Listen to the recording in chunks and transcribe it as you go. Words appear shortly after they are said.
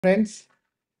Friends,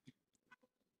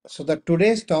 so the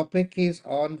today's topic is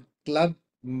on club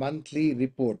monthly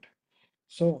report.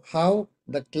 So how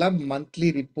the club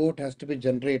monthly report has to be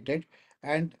generated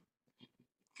and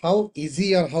how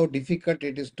easy or how difficult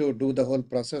it is to do the whole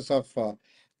process of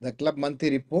the club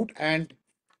monthly report and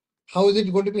how is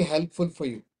it going to be helpful for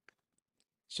you.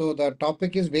 So the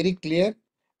topic is very clear.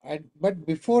 And but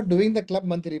before doing the club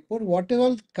monthly report, what is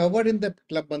all covered in the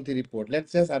club monthly report?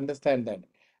 Let's just understand that.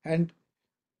 And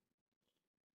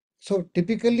so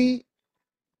typically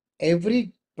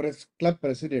every club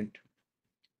president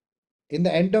in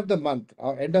the end of the month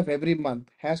or end of every month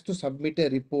has to submit a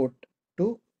report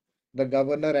to the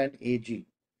governor and AG.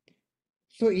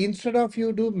 So instead of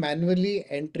you do manually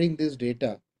entering this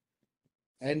data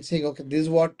and saying, okay, this is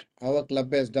what our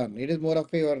club has done, it is more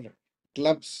of your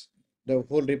club's the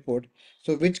whole report.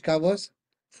 So which covers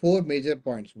four major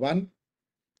points. One,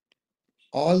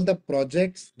 all the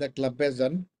projects the club has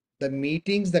done, the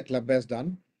meetings the club has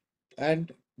done,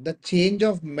 and the change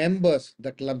of members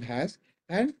the club has,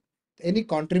 and any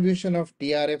contribution of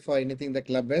TRF or anything the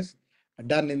club has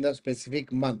done in the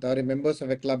specific month or members of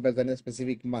a club has done in a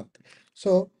specific month.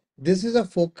 So this is a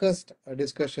focused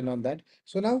discussion on that.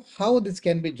 So now how this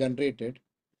can be generated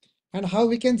and how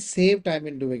we can save time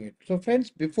in doing it. So friends,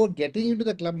 before getting into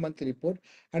the club monthly report,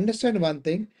 understand one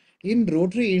thing. In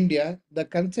Rotary India, the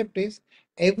concept is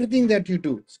everything that you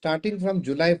do, starting from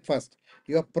July 1st,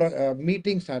 your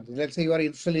meeting starts, let's say your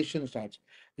installation starts.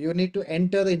 You need to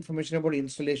enter the information about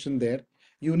installation there.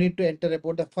 You need to enter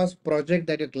about the first project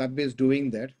that your club is doing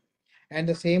there. And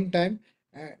the same time,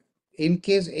 uh, in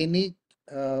case any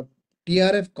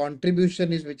TRF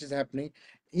contribution is which is happening,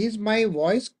 is my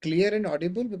voice clear and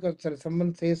audible? Because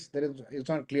someone says there is it's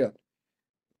not clear.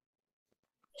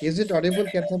 Is it audible?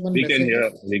 Can someone We can message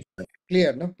hear. it?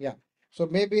 Clear, no? Yeah. So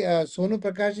maybe Sonu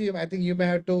Prakash, I think you may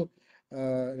have to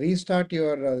restart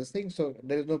your this thing. So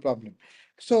there is no problem.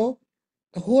 So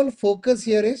the whole focus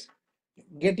here is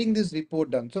getting this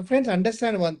report done. So friends,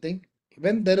 understand one thing.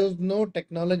 When there was no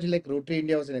technology like Rotary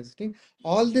India was existing,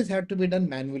 all this had to be done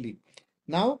manually.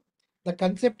 Now, the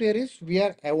concept here is we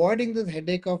are avoiding this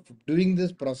headache of doing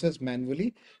this process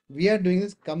manually. We are doing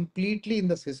this completely in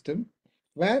the system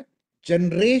where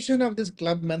generation of this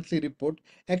club monthly report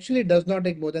actually does not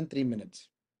take more than 3 minutes.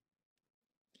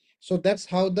 So that's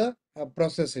how the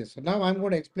process is. So now I'm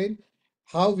going to explain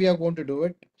how we are going to do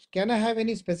it. Can I have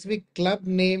any specific club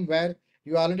name where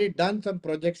you already done some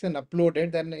projects and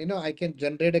uploaded? Then I can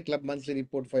generate a club monthly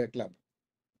report for your club.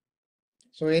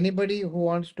 So anybody who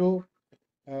wants to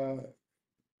uh,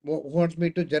 who wants me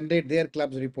to generate their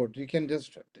club's report, you can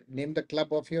just name the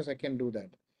club of yours. I can do that.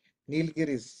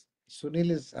 Nilgiris.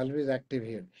 Sunil is always active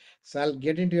here. So I'll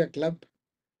get into your club.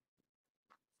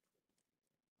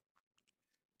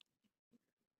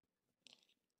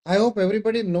 I hope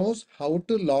everybody knows how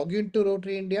to log into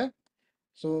Rotary India.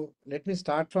 So let me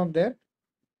start from there.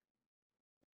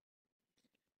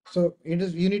 So it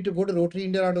is you need to go to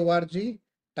rotaryindia.org,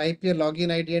 type your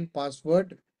login ID and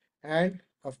password, and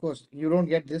of course you don't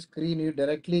get this screen, you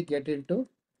directly get into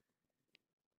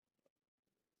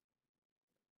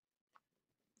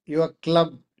your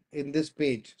club in this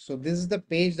page. So this is the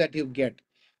page that you get.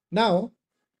 Now,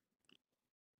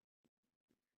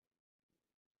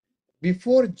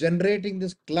 before generating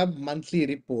this club monthly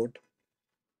report,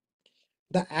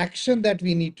 the action that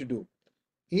we need to do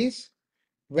is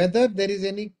whether there is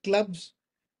any club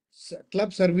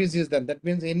service is done. That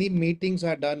means any meetings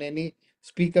are done, any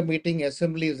speaker meeting,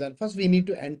 assembly is done. First, we need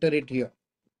to enter it here.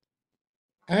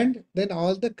 And then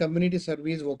all the community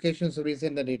service, vocational service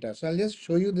in the data. So I'll just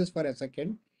show you this for a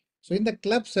second. So in the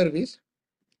club service,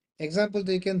 example,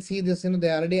 you can see this,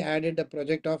 they already added a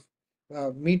project of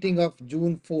meeting of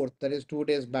June 4th, that is 2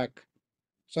 days back.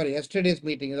 Sorry, yesterday's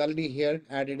meeting is already here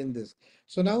added in this.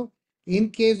 So now, in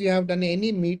case you have done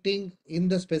any meeting in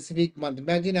the specific month,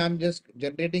 imagine I'm just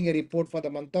generating a report for the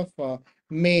month of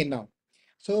May now.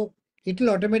 So it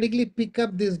will automatically pick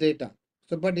up this data.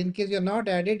 So, but in case you're not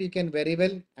added, you can very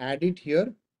well add it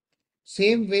here.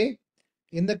 Same way,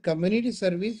 in the community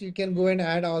service, you can go and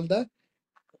add all the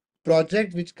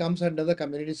project which comes under the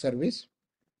community service.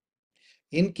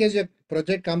 In case your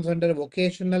project comes under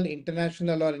vocational,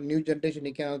 international, or new generation,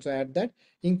 you can also add that,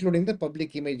 including the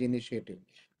public image initiative.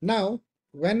 Now,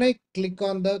 when I click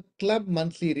on the club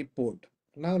monthly report,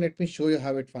 now let me show you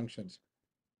how it functions.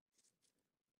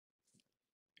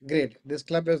 Great. This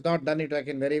club has not done it. I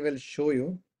can very well show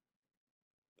you.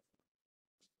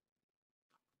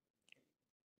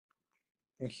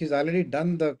 He's already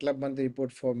done the club monthly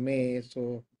report for May.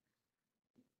 So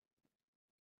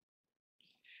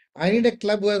I need a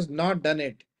club who has not done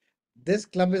it. this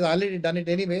club has already done it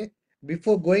anyway.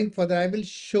 Before going further, I will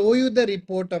show you the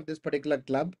report of this particular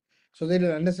club so that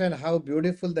you'll understand how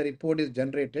beautiful the report is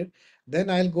generated. Then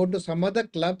I'll go to some other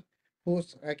club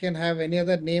whose I can have any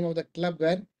other name of the club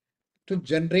where to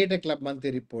generate a club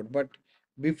monthly report. But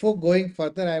before going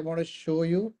further, I want to show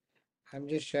you. I'm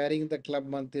just sharing the club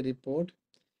monthly report.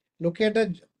 Look at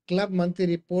a club monthly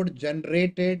report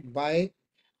generated by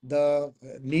the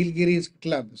Nilgiris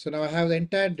club. So now I have the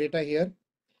entire data here.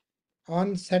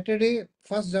 On Saturday,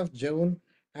 1st of June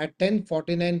at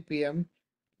 10:49 p.m.,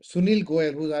 Sunil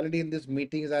Goyal, who's already in this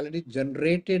meeting, has already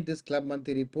generated this club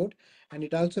monthly report, and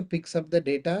it also picks up the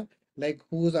data like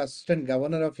who's assistant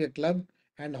governor of your club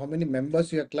and how many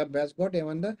members your club has got.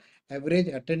 Even the average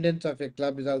attendance of your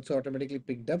club is also automatically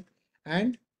picked up.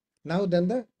 And now then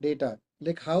the data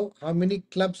like how many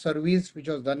club service which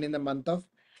was done in the month of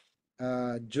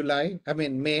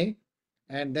May,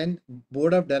 and then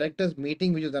board of directors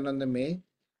meeting which is done on the May.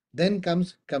 Then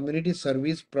comes community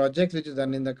service projects which is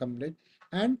done in the company,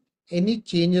 and any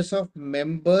changes of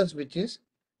members which is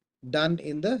done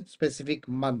in the specific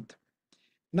month.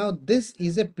 Now this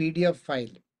is a PDF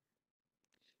file.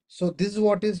 So this is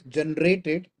what is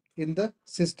generated in the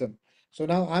system. So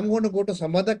now I'm going to go to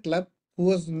some other club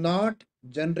who has not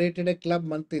generated a club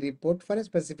monthly report for a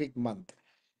specific month.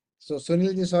 So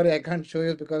Sunilji, sorry, I can't show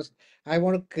you because I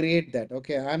want to create that.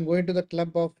 Okay, I'm going to the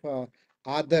club of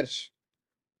Adarsh.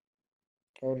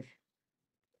 Or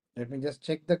let me just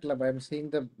check the club. I'm seeing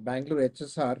the Bangalore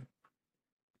HSR.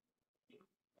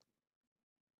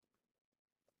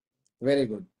 Very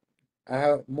good. I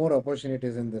have more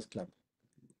opportunities in this club.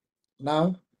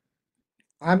 Now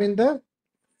I'm in the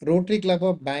Rotary Club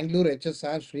of Bangalore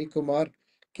HSR. Sri Kumar,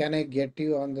 can I get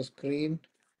you on the screen?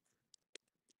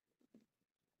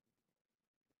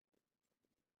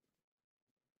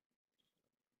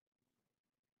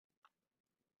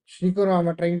 Sri Kumar,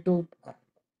 I'm trying to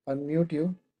unmute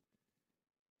you.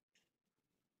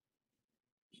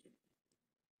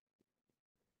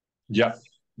 Yeah.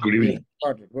 Good Yeah, evening.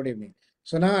 got it. Good evening.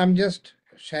 So now I'm just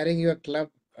sharing your club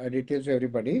details to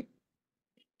everybody.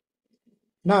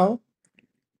 Now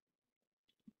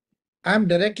I'm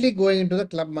directly going into the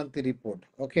club monthly report.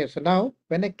 Okay, so now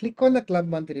when I click on the club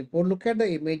monthly report, look at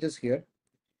the images here.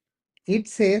 It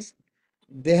says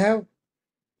they have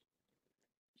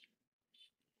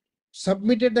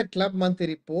submitted the club monthly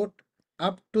report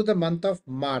up to the month of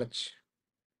March.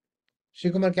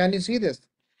 Shikumar, can you see this?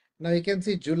 Now you can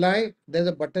see July, there's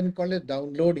a button called as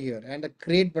download here, and the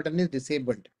create button is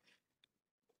disabled.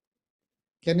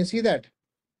 Can you see that?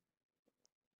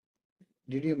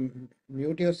 Did you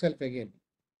mute yourself again?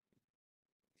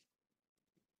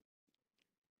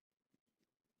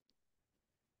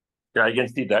 Yeah, I can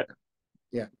see that.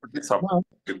 Yeah. But it's up. Now,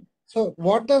 so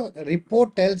what the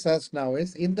report tells us now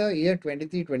is in the year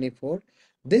 23-24,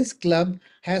 this club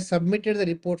has submitted the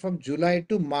report from July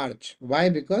to March. Why?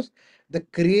 Because the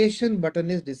creation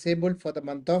button is disabled for the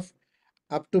month of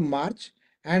up to March,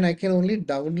 and I can only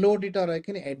download it or I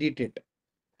can edit it.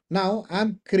 Now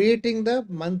I'm creating the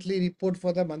monthly report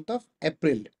for the month of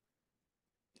April.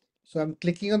 So I'm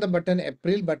clicking on the button,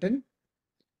 April button.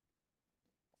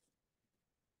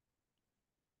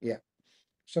 Yeah.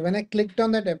 So when I clicked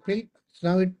on that April, so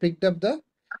now it picked up the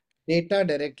data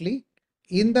directly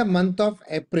in the month of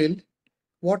April.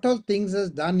 What all things is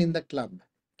done in the club?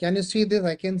 Can you see this?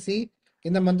 I can see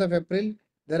in the month of April,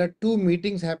 there are two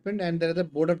meetings happened and there is a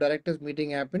board of directors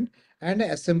meeting happened and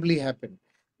an assembly happened.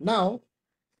 Now,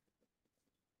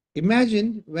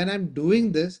 imagine when I'm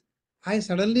doing this, I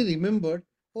suddenly remembered,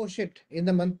 oh shit,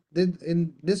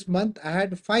 in this month, I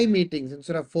had 5 meetings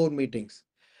instead of 4 meetings.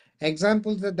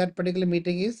 Examples that that particular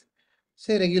meeting is,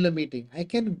 say, regular meeting. I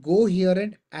can go here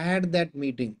and add that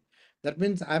meeting. That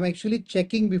means I'm actually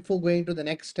checking before going to the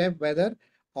next step whether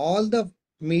all the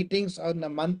meetings on the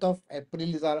month of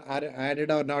April are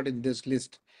added or not in this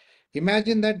list.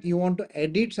 Imagine that you want to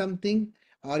edit something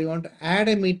or you want to add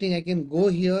a meeting. I can go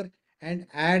here and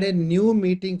add a new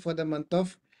meeting for the month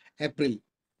of April.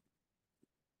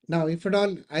 Now, if at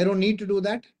all I don't need to do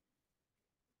that,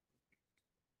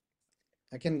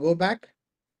 I can go back.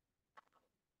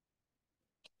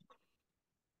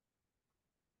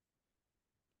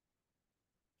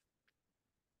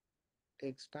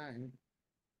 Takes time.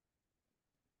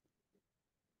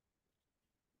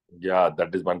 Yeah,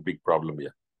 that is one big problem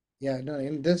here. Yeah, no,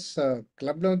 in this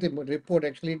club level, the report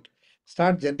actually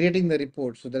start generating the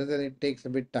report. So that is it takes a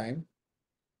bit time.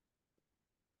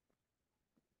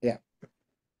 Yeah.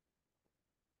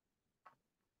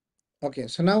 Okay.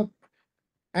 So now,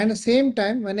 and the same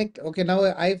time when okay, now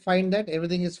I find that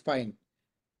everything is fine.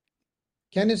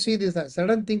 Can you see this?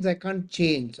 Certain things I can't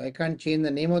change. I can't change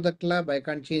the name of the club. I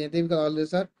can't change anything because all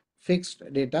these are fixed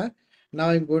data. Now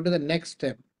I'm going to the next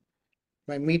step.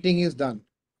 My meeting is done.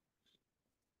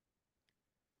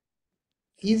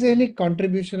 Is there any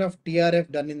contribution of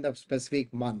TRF done in the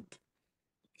specific month?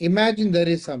 Imagine there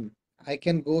is some. I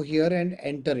can go here and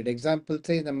enter it. Example,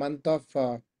 say in the month of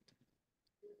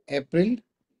April.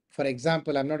 For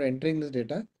example, I'm not entering this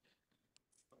data.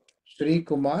 Sri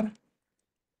Kumar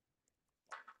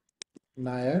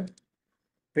Nair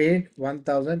paid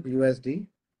 1000 USD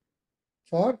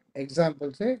for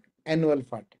example, say annual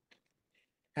fund.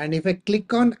 And if I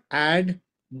click on add,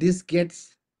 this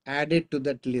gets added to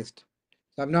that list.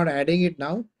 So I'm not adding it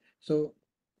now. So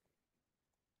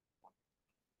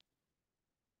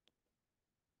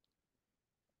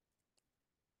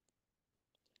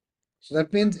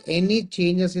that means any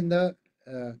changes in the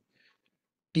uh,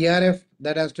 TRF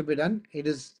that has to be done,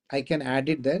 I can add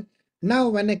it there. Now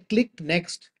when I click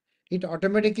next, it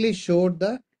automatically showed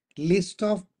the list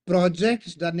of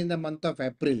projects done in the month of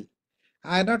April.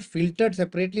 I have not filtered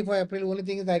separately for April. Only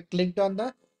thing is I clicked on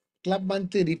the club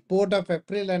monthly report of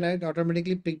April and it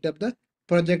automatically picked up the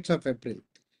projects of April.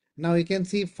 Now you can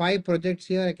see 5 projects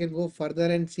here. I can go further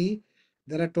and see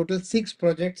there are total 6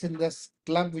 projects in this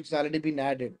club which has already been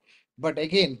added. But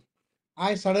again,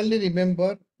 I suddenly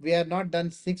remember we are not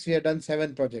done 6, we have done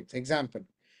 7 projects. Example,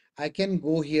 I can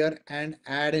go here and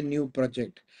add a new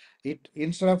project. It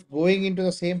instead of going into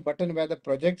the same button where the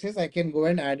project is, I can go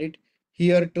and add it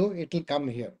here too. It will come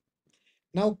here.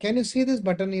 Now, can you see this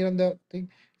button here on the thing?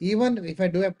 Even if I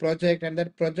do a project and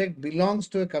that project belongs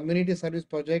to a community service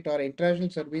project or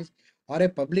international service or a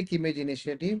public image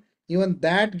initiative, even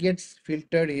that gets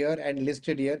filtered here and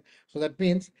listed here. So that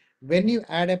means when you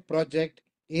add a project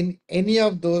in any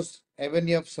of those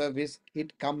avenue of service,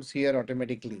 it comes here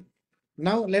automatically.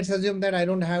 Now, let's assume that I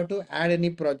don't have to add any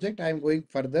project. I'm going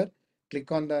further.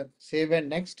 Click on the save and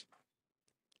next.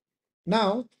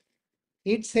 Now,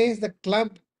 it says the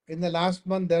club in the last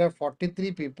month there are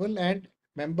 43 people and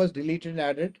members deleted and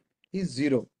added is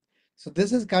 0. So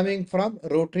this is coming from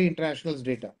Rotary International's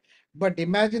data. But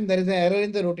imagine there is an error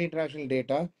in the Rotary International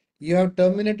data. You have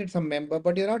terminated some member,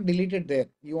 but you're not deleted there.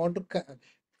 You want to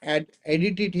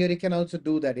edit it here. You can also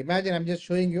do that. Imagine I'm just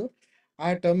showing you.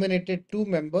 I terminated 2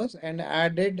 members and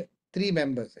added 3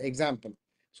 members. Example.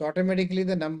 So automatically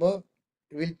the number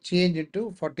will change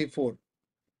into 44.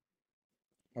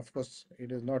 Of course,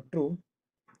 it is not true.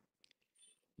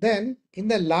 Then in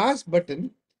the last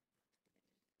button,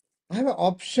 I have an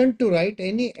option to write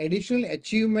any additional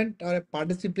achievement or a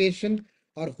participation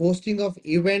or hosting of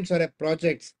events or a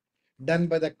projects done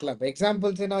by the club.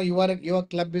 Example, say now your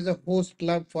club is a host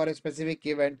club for a specific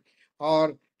event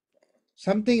or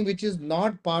something which is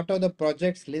not part of the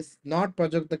projects list, not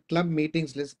project the club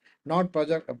meetings list, not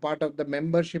project a part of the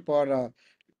membership or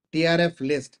TRF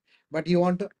list, but you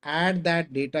want to add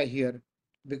that data here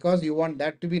because you want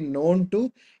that to be known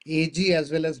to AG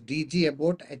as well as DG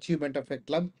about achievement of a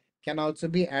club can also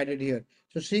be added here.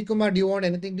 So Sri Kumar, do you want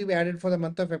anything to be added for the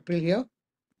month of April here?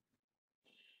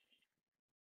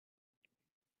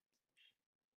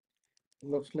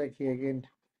 Looks like he again.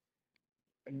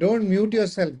 Don't mute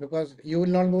yourself because you will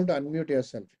not be able to unmute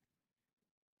yourself.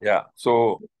 Yeah.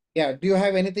 So Yeah. Do you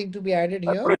have anything to be added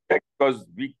I here? want to check because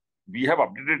we have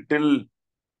updated till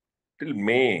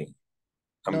May.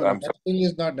 No, no, I'm April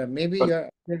is not done. Maybe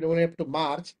surprised. you're only up to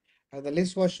March. The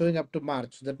list was showing up to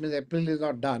March. So that means April is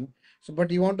not done. So, but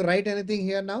you want to write anything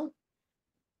here now?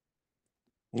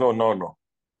 No, no, no.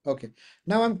 Okay.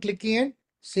 Now I'm clicking and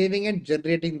saving and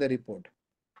generating the report.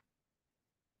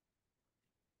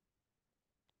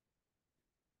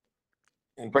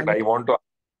 In fact, And I want to ask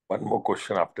one more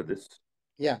question after this.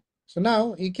 yeah. So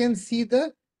now you can see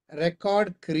the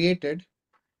record created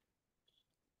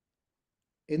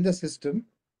in the system.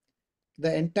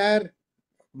 The entire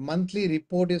monthly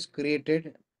report is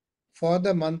created for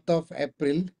the month of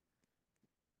April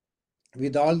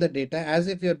with all the data as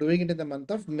if you're doing it in the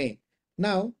month of May.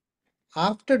 Now,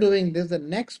 after doing this, the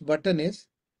next button is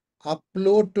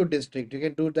upload to district. You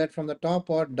can do that from the top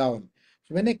or down.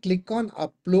 So when I click on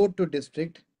upload to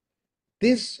district,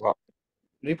 this Wow.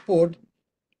 report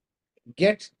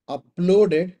gets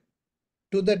uploaded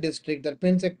to the district. That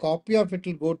means a copy of it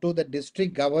will go to the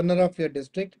district governor of your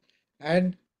district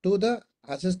and to the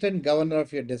assistant governor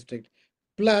of your district.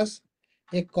 Plus,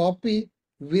 a copy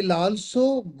will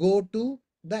also go to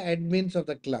the admins of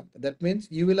the club. That means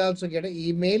you will also get an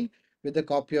email with a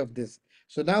copy of this.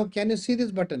 So now can you see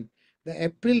this button? The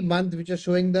April month which is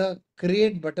showing the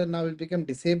create button now will become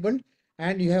disabled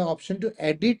and you have option to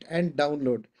edit and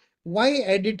download. Why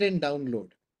edit and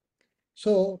download?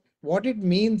 So What it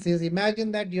means is,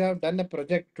 imagine that you have done a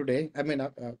project today, I mean,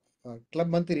 a club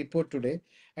monthly report today,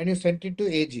 and you sent it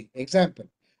to AG, example,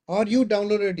 or you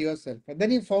downloaded yourself, and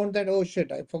then you found that, oh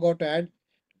shit, I forgot to add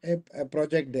a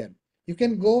project there. You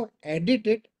can go edit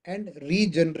it and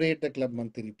regenerate the club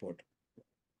monthly report.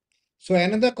 So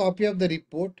another copy of the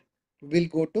report will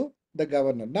go to the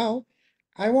governor. Now,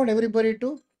 I want everybody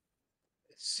to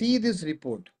see this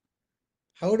report.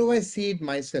 How do I see it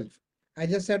myself? I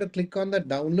just have to click on the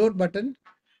download button.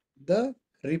 The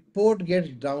report gets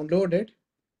downloaded.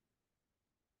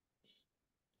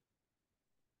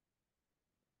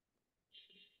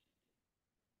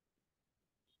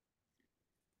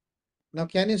 Now,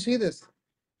 can you see this?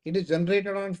 It is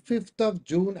generated on 5th of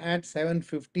June at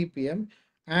 7:50 p.m.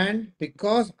 And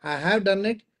because I have done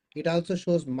it, it also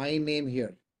shows my name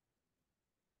here.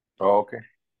 Okay.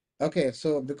 Okay,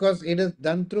 so because it is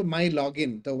done through my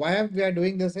login. So why we are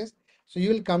doing this is, so you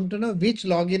will come to know which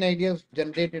login ID has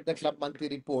generated the club monthly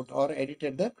report or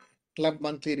edited the club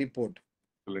monthly report.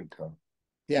 Excellent.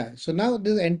 Yeah, so now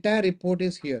this entire report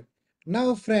is here.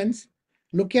 Now, friends,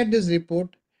 look at this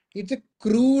report. It's a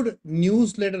crude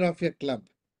newsletter of your club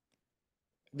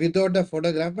without a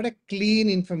photograph, but a clean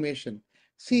information.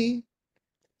 See,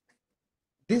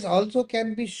 this also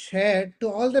can be shared to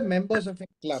all the members of a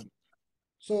club.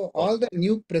 So Oh, all the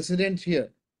new presidents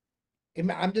here.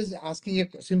 I'm just asking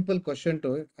a simple question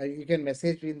to it. You can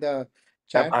message me in the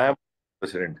chat. I am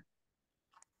president.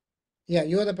 Yeah,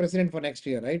 you are the president for next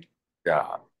year, right?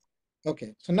 Yeah.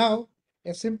 Okay. So now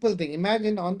a simple thing.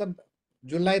 Imagine on the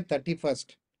July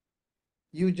 31st,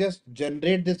 you just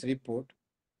generate this report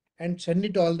and send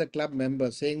it to all the club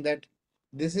members saying that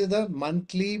this is the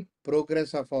monthly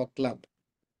progress of our club.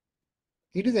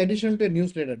 It is additional to a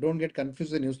newsletter. Don't get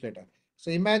confused with the newsletter. So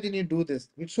imagine you do this.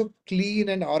 It's so clean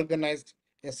and organized.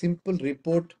 A simple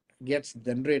report gets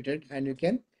generated and you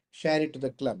can share it to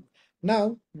the club.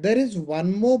 Now, there is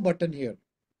one more button here.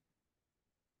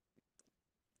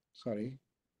 Sorry.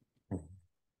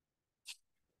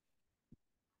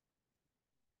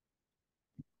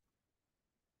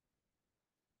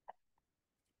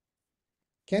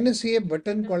 Can you see a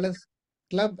button called as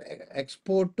Club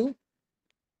Export to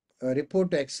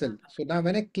Report to Excel? So now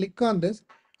when I click on this,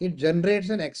 it generates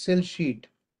an Excel sheet.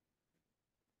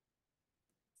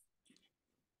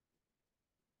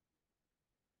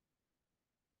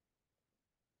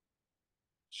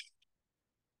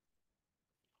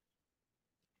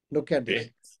 Look at Okay.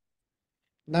 this.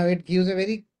 Now it gives a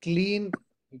very clean,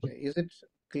 is it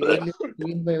clearly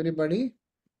seen by everybody?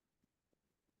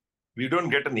 We don't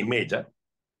get an image. Huh?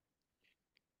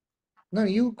 No,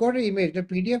 you got an image, the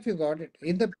PDF you got it.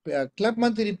 In the club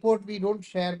monthly report, we don't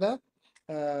share the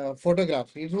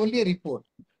photographs. It's only a report.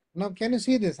 Now, can you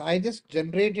see this? I just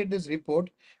generated this report,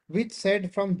 which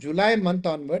said from July month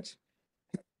onwards,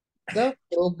 the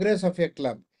progress of your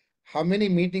club. How many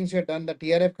meetings you've done, the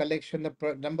TRF collection,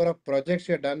 the number of projects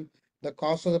you've done, the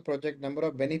cost of the project, number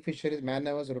of beneficiaries, man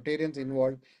hours, Rotarians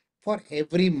involved for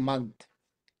every month.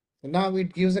 Now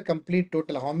it gives a complete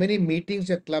total. How many meetings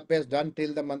your club has done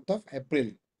till the month of April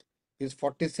is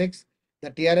 46. The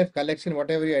TRF collection,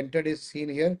 whatever you entered is seen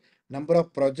here. Number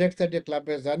of projects that your club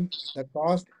has done, the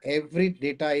cost, every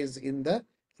data is in the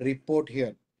report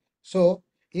here. So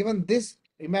even this,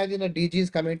 imagine a DG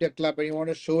is coming to a club and you want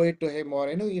to show it to him, or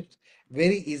it's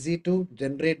very easy to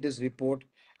generate this report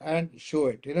and show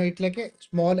it. It's like a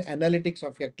small analytics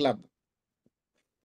of your club.